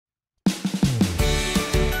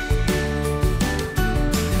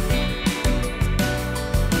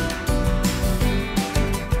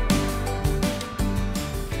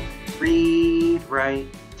write,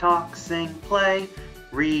 talk, sing, play.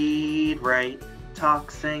 Read, write,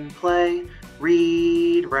 talk, sing, play.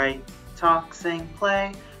 Read, write, talk, sing,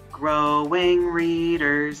 play. Growing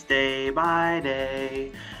readers day by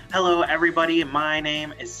day. Hello everybody, my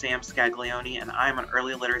name is Sam Scaglione and I'm an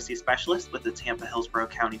early literacy specialist with the Tampa-Hillsborough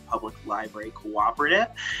County Public Library Cooperative,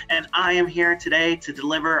 and I am here today to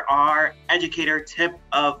deliver our educator tip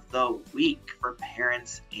of the week for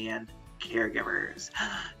parents and caregivers.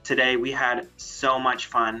 Today we had so much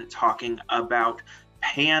fun talking about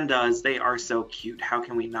pandas. They are so cute. How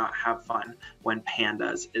can we not have fun when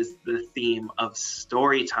pandas is the theme of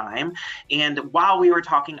story time? And while we were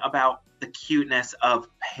talking about the cuteness of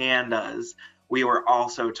pandas, we were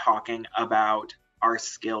also talking about our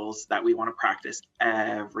skills that we want to practice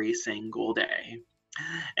every single day.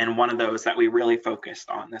 And one of those that we really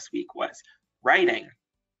focused on this week was writing.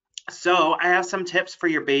 So I have some tips for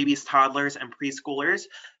your babies, toddlers, and preschoolers.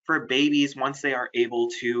 For babies, once they are able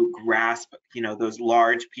to grasp, those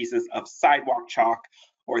large pieces of sidewalk chalk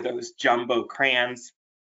or those jumbo crayons,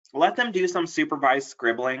 let them do some supervised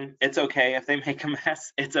scribbling. It's okay if they make a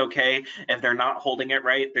mess. It's okay if they're not holding it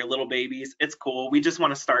right. They're little babies. It's cool. We just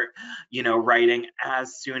want to start, writing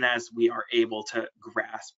as soon as we are able to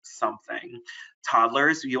grasp something.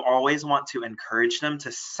 Toddlers, you always want to encourage them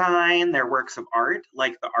to sign their works of art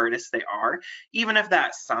like the artists they are. Even if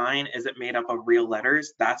that sign isn't made up of real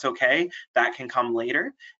letters, that's okay. That can come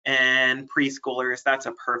later. And preschoolers, that's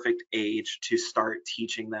a perfect age to start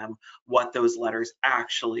teaching them what those letters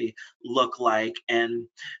actually look like and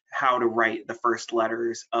how to write the first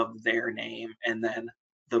letters of their name, and then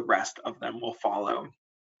the rest of them will follow.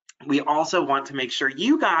 We also want to make sure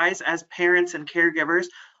you guys as parents and caregivers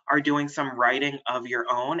are doing some writing of your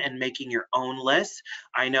own and making your own lists.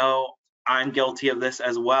 I know I'm guilty of this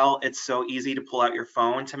as well. It's so easy to pull out your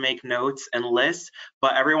phone to make notes and lists,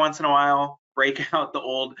 but every once in a while, break out the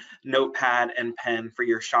old notepad and pen for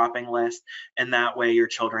your shopping list, and that way your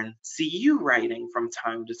children see you writing from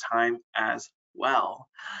time to time as well.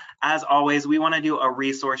 As always, we want to do a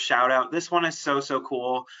resource shout out. This one is so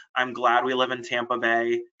cool. I'm glad we live in Tampa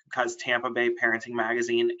Bay, because Tampa Bay Parenting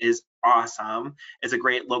Magazine is awesome. It's a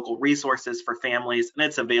great local resources for families, and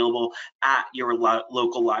it's available at your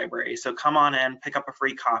local library. So come on in, pick up a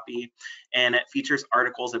free copy, and it features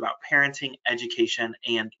articles about parenting, education,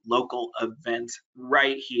 and local events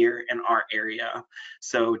right here in our area.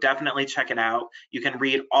 So definitely check it out. You can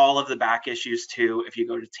read all of the back issues too if you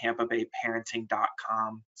go to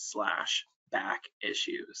tampabayparenting.com/back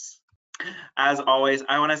issues. As always,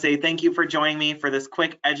 I want to say thank you for joining me for this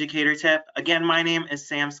quick educator tip. Again, my name is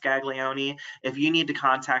Sam Scaglione. If you need to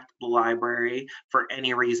contact the library for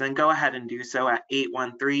any reason, go ahead and do so at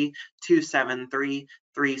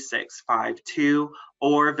 813-273-3652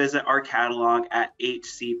 or visit our catalog at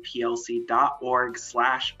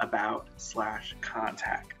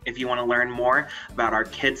hcplc.org/about/contact. If you want to learn more about our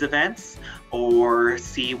kids events or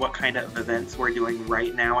see what kind of events we're doing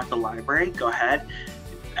right now at the library, go ahead.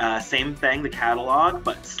 Same thing, the catalog,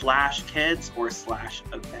 but /kids or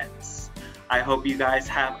 /events. I hope you guys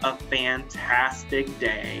have a fantastic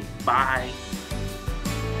day. Bye.